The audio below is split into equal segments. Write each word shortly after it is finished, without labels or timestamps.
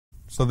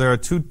So there are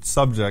two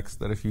subjects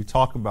that if you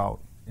talk about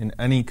in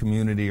any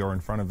community or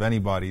in front of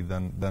anybody,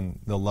 then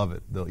they'll love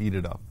it. They'll eat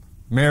it up.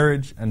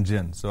 Marriage and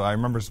jinn. So I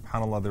remember,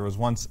 subhanAllah, there was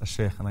once a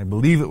sheikh, and I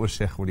believe it was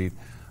Sheikh Walid,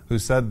 who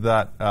said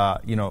that,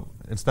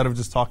 instead of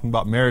just talking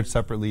about marriage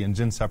separately and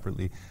jinn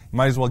separately, you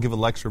might as well give a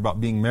lecture about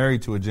being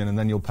married to a jinn, and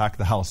then you'll pack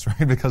the house,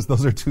 right? Because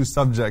those are two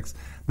subjects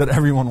that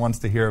everyone wants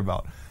to hear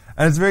about.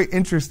 And it's very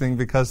interesting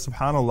because,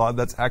 subhanAllah,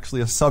 that's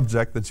actually a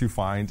subject that you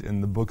find in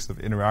the books of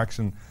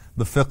interaction,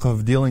 the fiqh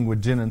of dealing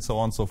with jinn and so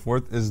on and so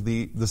forth, is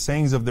the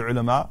sayings of the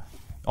ulama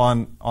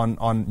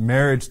on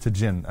marriage to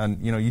jinn.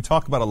 And you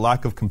talk about a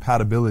lack of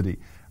compatibility,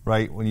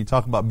 right? When you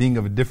talk about being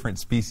of a different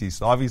species.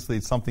 So obviously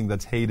it's something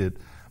that's hated.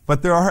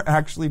 But there are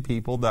actually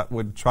people that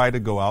would try to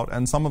go out,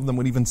 and some of them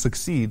would even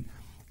succeed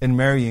in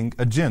marrying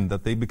a jinn,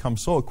 that they become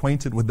so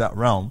acquainted with that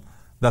realm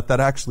that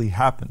actually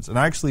happens. And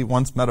I actually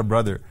once met a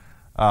brother,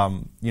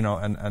 and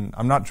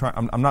I'm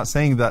not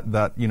saying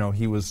that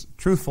he was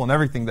truthful in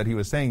everything that he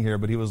was saying here,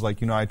 but he was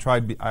like,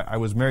 I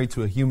was married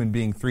to a human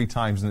being 3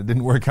 times and it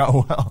didn't work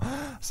out well.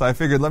 So I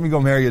figured, let me go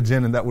marry a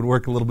jinn and that would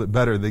work a little bit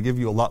better. They give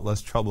you a lot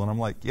less trouble. And I'm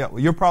like, yeah, well,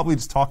 you're probably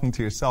just talking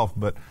to yourself,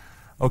 but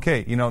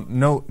okay,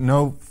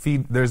 no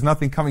feed, there's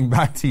nothing coming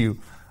back to you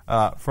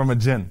from a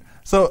jinn.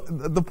 So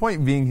the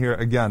point being here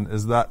again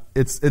is that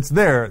it's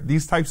there,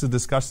 these types of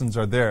discussions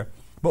are there.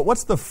 But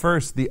what's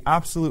the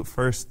absolute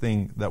first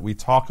thing that we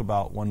talk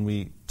about when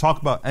we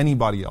talk about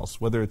anybody else,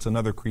 whether it's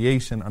another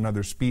creation,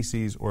 another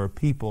species, or a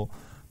people?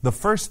 The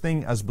first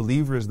thing as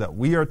believers that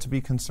we are to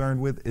be concerned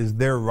with is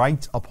their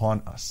right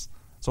upon us.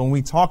 So when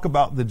we talk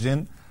about the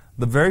jinn,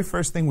 the very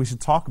first thing we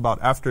should talk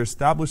about after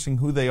establishing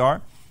who they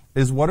are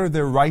is what are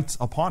their rights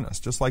upon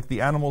us. Just like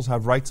the animals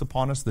have rights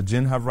upon us, the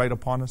jinn have right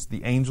upon us,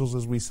 the angels,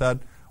 as we said,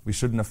 we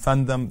shouldn't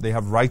offend them, they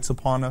have rights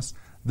upon us.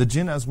 The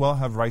jinn as well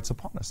have rights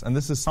upon us. And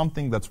this is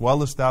something that's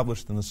well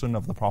established in the sunnah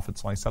of the Prophet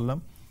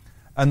ﷺ.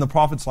 And the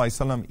Prophet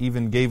ﷺ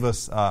even gave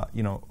us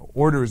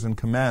orders and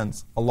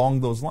commands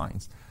along those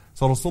lines.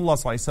 So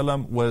Rasulullah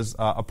ﷺ was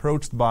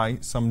approached by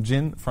some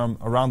jinn from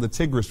around the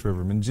Tigris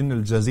River, min jinn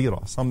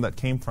al-Jazira, some that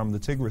came from the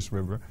Tigris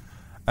River.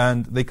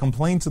 And they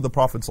complained to the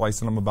Prophet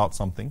ﷺ about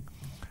something.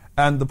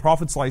 And the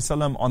Prophet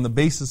ﷺ, on the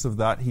basis of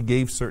that, he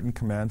gave certain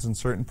commands and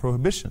certain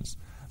prohibitions.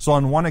 So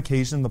on one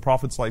occasion, the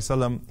Prophet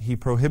ﷺ, he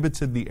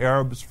prohibited the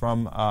Arabs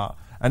from,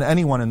 and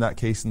anyone in that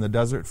case in the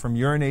desert, from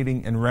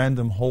urinating in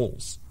random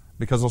holes.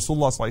 Because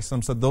Rasulullah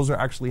ﷺ said those are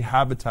actually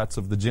habitats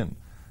of the jinn,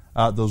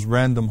 those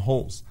random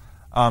holes.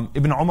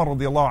 Ibn Umar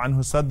radiallahu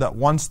anhu said that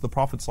once the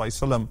Prophet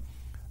ﷺ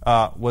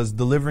was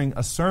delivering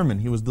a sermon,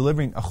 he was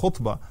delivering a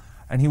khutbah,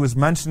 and he was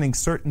mentioning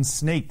certain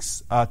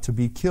snakes to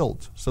be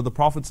killed. So the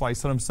Prophet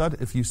ﷺ said,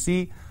 if you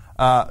see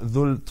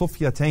Dhul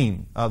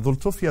Tufyatain. Dhul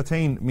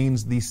Tufyatain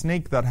means the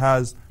snake that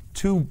has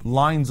 2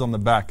 lines on the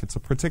back. It's a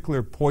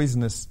particular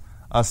poisonous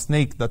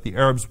snake that the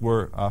Arabs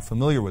were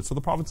familiar with. So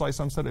the Prophet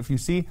ﷺ said, if you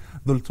see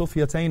Dhul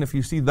Tufyatain, if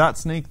you see that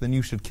snake, then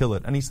you should kill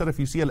it. And he said, if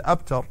you see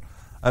Al-Abtar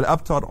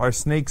are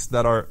snakes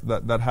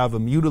that have a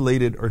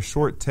mutilated or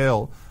short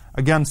tail.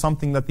 Again,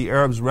 something that the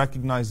Arabs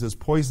recognize as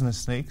poisonous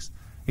snakes.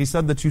 He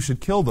said that you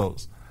should kill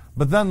those.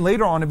 But then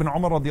later on, Ibn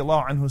Umar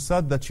radiallahu anhu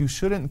said that you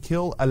shouldn't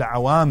kill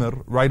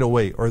al-awamir right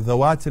away, or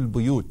dhawat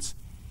al-buyut.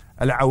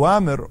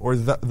 Al-awamir, or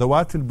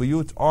dhawat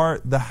al-buyut,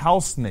 are the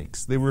house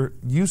snakes. They were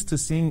used to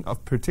seeing a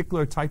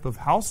particular type of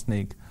house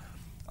snake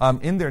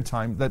in their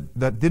time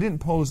that didn't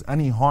pose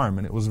any harm,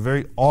 and it was a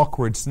very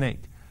awkward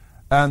snake.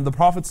 And the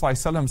Prophet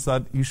ﷺ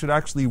said, you should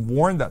actually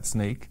warn that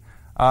snake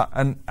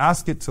and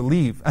ask it to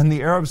leave. And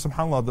the Arabs,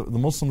 subhanAllah, the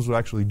Muslims would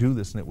actually do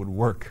this and it would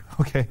work,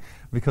 okay?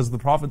 Because the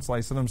Prophet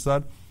ﷺ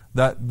said,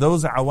 that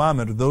those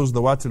awamir, those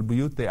dawat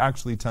al-buyut, they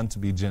actually tend to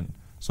be jinn.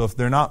 So if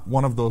they're not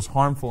one of those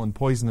harmful and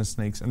poisonous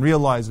snakes, and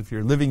realize if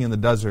you're living in the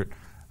desert,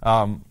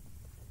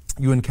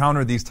 you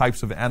encounter these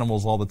types of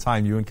animals all the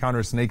time. You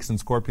encounter snakes and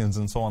scorpions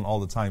and so on all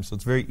the time. So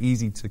it's very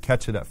easy to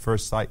catch it at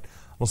first sight.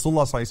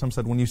 Rasulullah ﷺ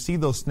said, when you see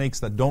those snakes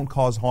that don't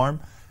cause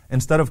harm,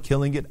 instead of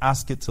killing it,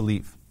 ask it to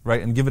leave,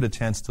 right? And give it a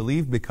chance to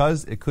leave,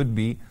 because it could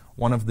be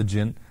one of the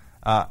jinn,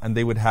 and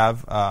they would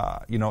have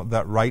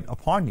that right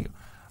upon you.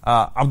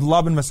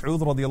 Abdullah bin Mas'ud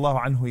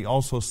radiallahu anhu, he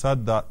also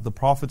said that the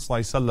Prophet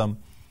ﷺ,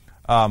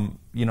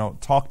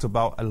 talked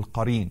about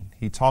al-qareen.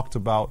 He talked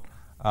about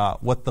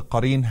what the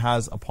qareen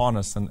has upon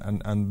us,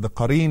 and the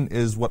qareen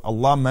is what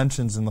Allah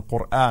mentions in the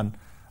Quran,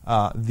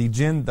 the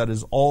jinn that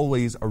is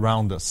always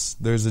around us.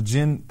 There's a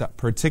jinn that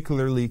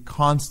particularly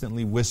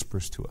constantly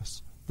whispers to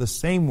us. The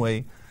same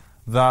way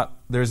that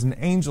there's an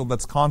angel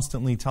that's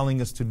constantly telling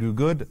us to do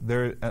good,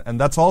 and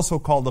that's also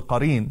called the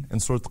qareen in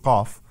Surah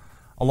Qaf.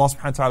 Allah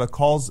subhanahu wa ta'ala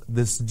calls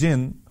this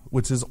jinn,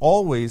 which is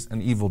always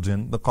an evil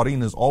jinn, the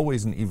qareen is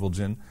always an evil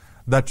jinn,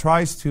 that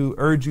tries to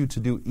urge you to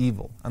do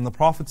evil. And the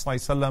Prophet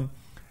ﷺ,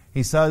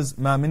 he says,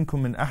 مَا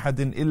مِنْكُم مِّنْ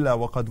أَحَدٍ إِلَّا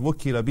وَقَدْ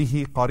وُكِّلَ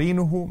بِهِ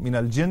قَرِينُهُ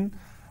مِنَ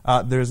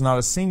الْجِنِّ. There is not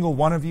a single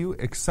one of you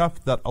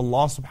except that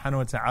Allah subhanahu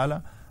wa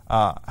ta'ala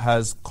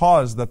has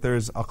caused that there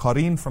is a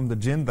qareen from the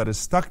jinn that is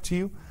stuck to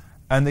you.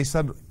 And they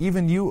said,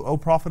 even you, O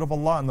Prophet of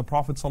Allah. And the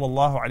Prophet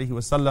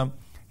ﷺ,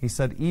 He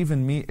said,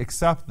 even me,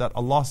 except that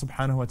Allah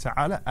subhanahu wa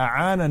ta'ala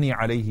أَعَانَنِي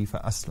عَلَيْهِ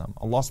فَأَسْلَمْ.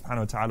 Allah subhanahu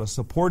wa ta'ala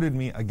supported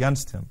me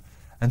against him.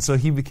 And so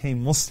he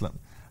became Muslim.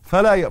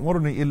 فَلَا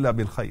يَأْمُرُنِي إِلَّا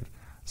بِالْخَيْرِ.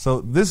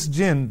 So this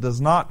jinn does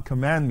not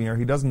command me, or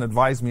he doesn't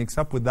advise me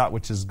except with that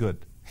which is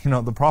good. You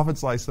know, the Prophet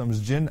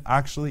ﷺ's jinn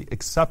actually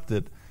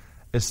accepted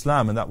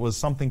Islam, and that was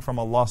something from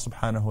Allah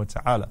subhanahu wa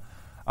ta'ala.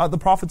 The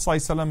Prophet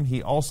ﷺ,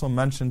 he also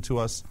mentioned to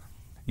us,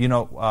 you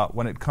know,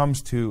 when it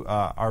comes to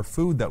our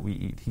food that we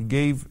eat, he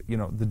gave, you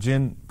know, the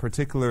jinn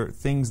particular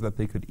things that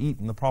they could eat,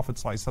 and the Prophet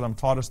ﷺ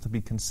taught us to be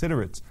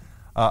considerate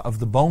of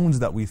the bones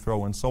that we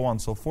throw and so on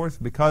and so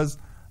forth, because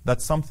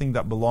that's something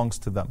that belongs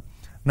to them.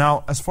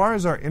 Now, as far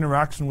as our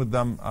interaction with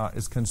them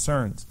is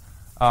concerned,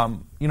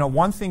 you know,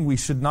 one thing we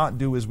should not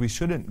do is we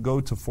shouldn't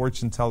go to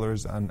fortune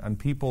tellers and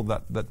people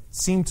that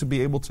seem to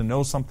be able to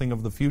know something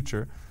of the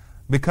future,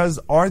 because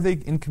are they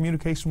in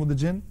communication with the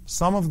jinn?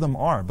 Some of them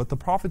are, but the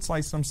Prophet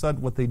ﷺ said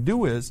what they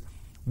do is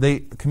they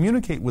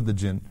communicate with the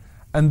jinn,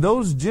 and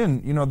those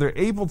jinn, you know, they're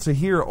able to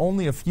hear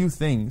only a few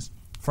things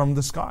from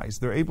the skies.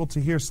 They're able to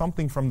hear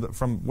something from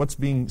what's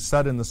being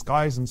said in the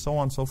skies and so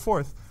on and so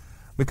forth.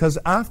 Because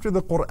after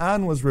the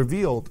Qur'an was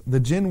revealed, the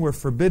jinn were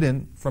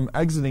forbidden from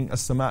exiting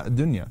as-sama'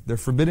 ad-dunya. They're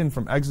forbidden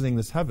from exiting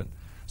this heaven.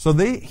 So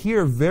they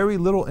hear very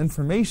little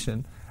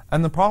information,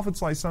 and the Prophet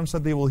ﷺ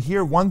said they will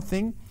hear one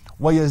thing,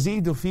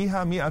 وَيَزِيدُ فِيهَا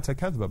مِئَةَ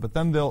كَذْبَ. But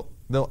then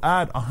they'll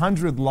add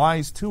 100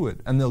 lies to it,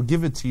 and they'll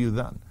give it to you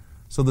then.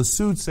 So the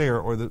soothsayer,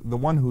 or the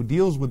one who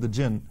deals with the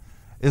jinn,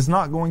 is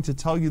not going to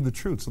tell you the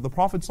truth. So the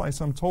Prophet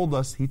ﷺ told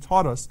us, he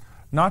taught us,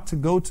 not to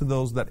go to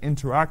those that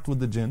interact with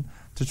the jinn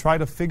to try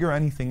to figure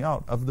anything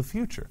out of the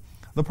future.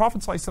 The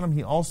Prophet ﷺ,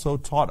 he also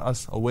taught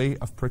us a way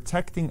of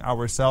protecting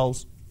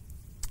ourselves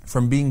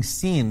from being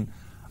seen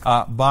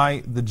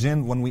by the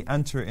jinn when we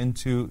enter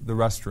into the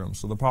restroom.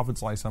 So the Prophet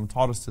ﷺ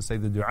taught us to say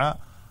the dua,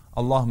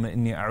 Allahumma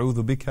inni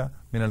a'udhu bika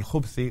min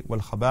al-khubthi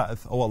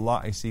wal-khaba'ith. Oh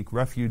Allah, I seek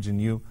refuge in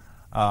you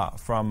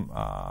from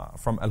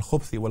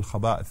al-khubthi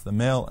wal-khaba'ith, the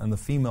male and the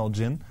female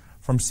jinn,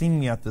 from seeing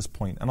me at this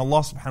point. And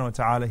Allah subhanahu wa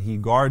ta'ala, He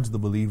guards the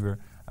believer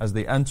as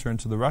they enter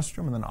into the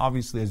restroom, and then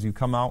obviously as you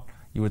come out,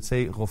 you would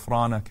say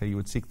غُفْرَانَكَ, you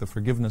would seek the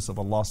forgiveness of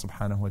Allah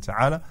subhanahu wa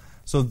ta'ala.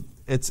 So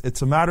it's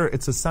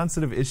a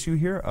sensitive issue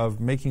here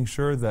of making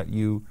sure that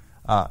you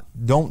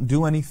don't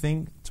do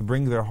anything to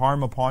bring their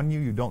harm upon you,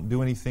 you don't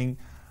do anything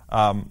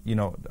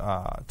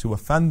to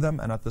offend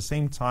them, and at the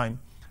same time,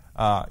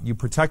 you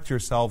protect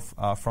yourself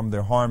from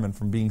their harm and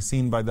from being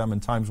seen by them in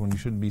times when you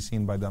shouldn't be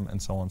seen by them,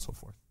 and so on and so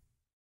forth.